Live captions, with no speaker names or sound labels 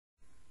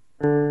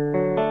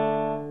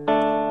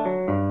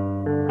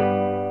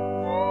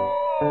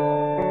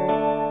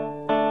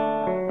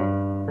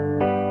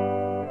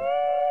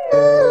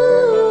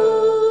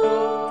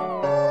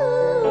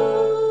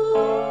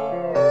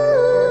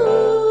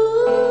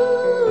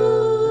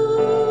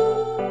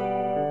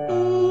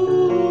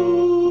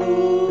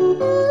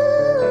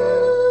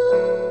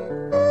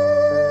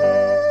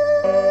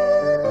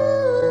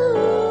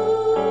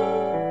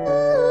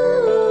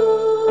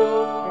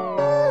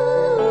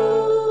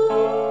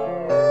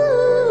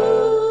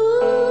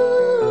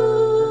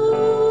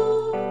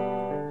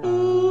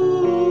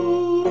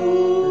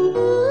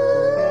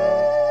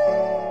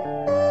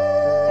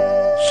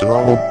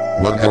Hello,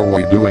 what are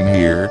we doing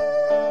here?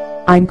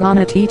 I'm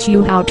gonna teach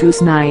you how to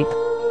snipe.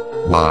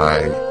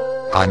 Why?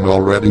 I'm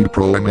already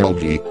pro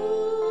MLG.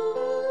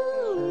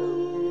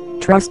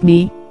 Trust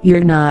me,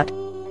 you're not.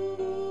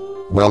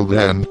 Well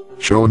then,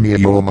 show me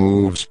your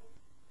moves.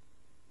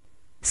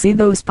 See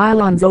those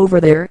pylons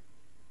over there?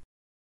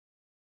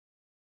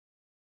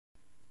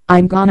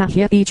 I'm gonna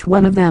hit each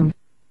one of them.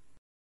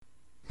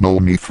 No,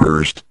 me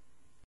first.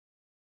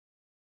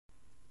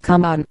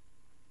 Come on.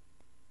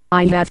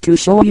 I have to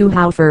show you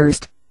how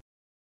first.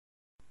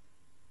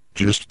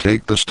 Just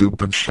take the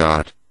stupid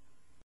shot.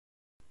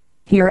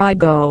 Here I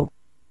go.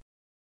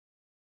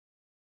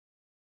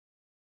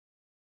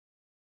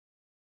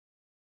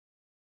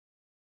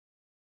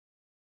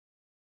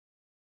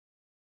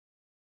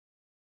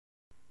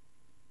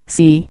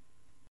 See?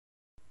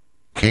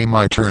 Okay,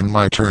 my turn.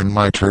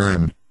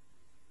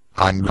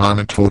 I'm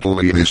gonna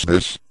totally miss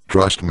this,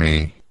 trust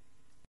me.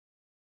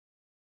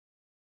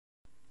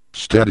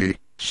 Steady.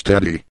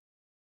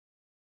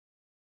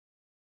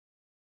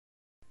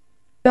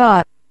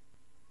 God.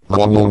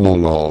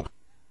 Lol.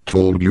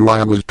 Told you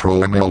I was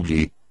pro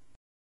MLG.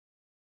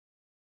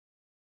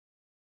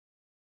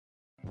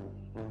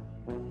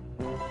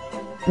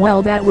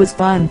 Well, that was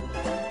fun.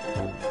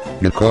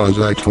 Because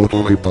I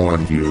totally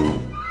boned you.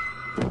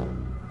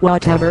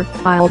 Whatever,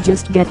 I'll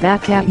just get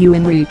back at you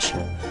in reach.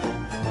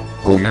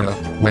 Oh yeah,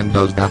 when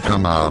does that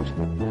come out?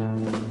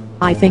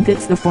 I think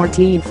it's the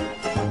 14th.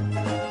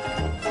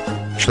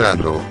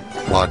 Shadow,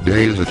 what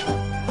day is it?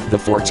 The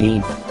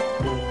 14th.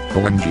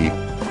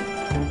 OMG.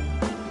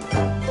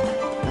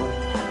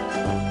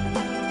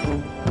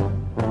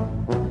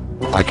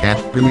 I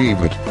can't believe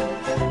it.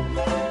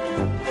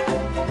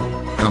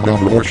 Come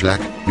on,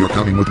 Rorschach, you're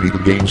coming with me to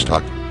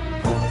GameStop.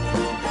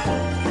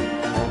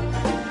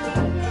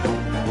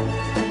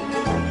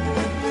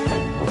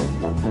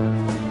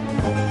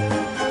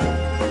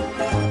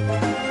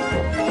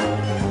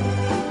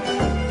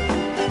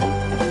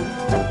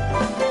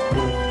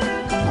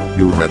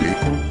 You ready?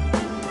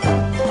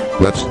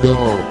 Let's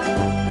go.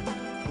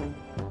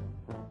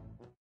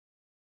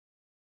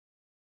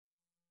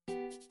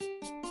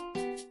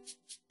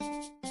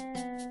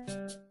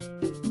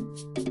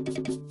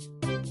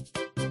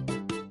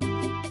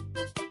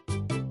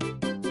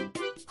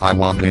 I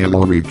want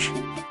Halo Reach.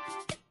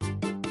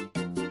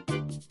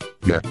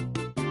 Yeah.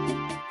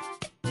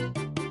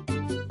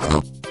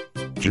 Oh.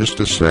 Just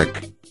a sec.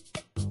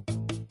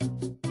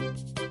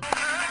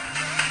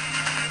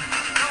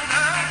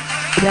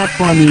 That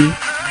for me.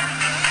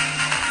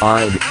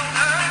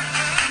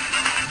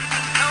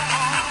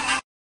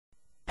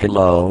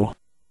 Hello?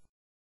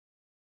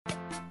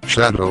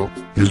 Shadow,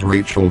 is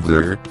Rachel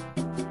there?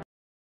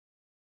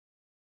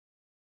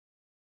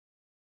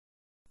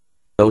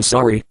 Oh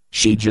sorry,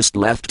 she just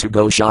left to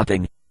go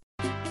shopping.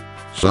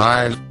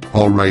 Size,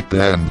 alright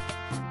then.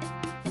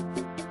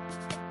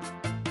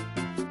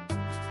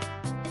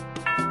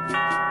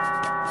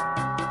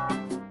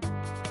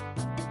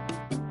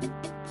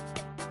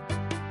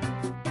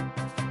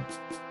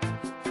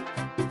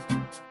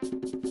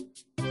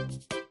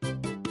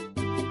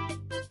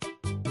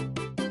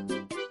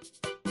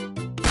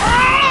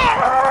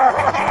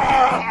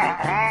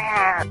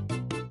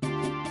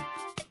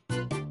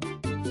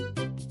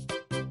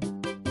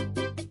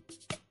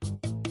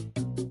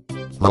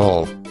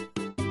 Oh.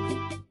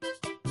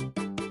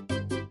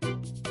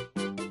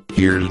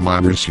 Here's my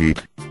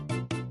receipt.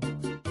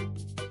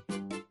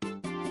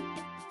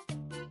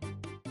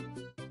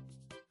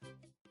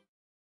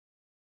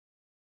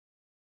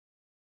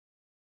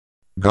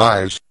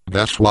 Guys,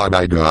 guess what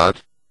I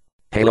got?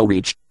 Halo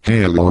Reach.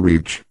 Halo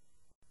Reach.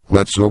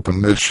 Let's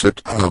open this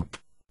shit up.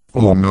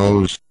 Oh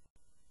noes.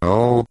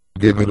 Oh,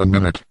 give it a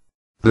minute.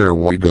 There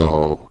we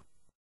go.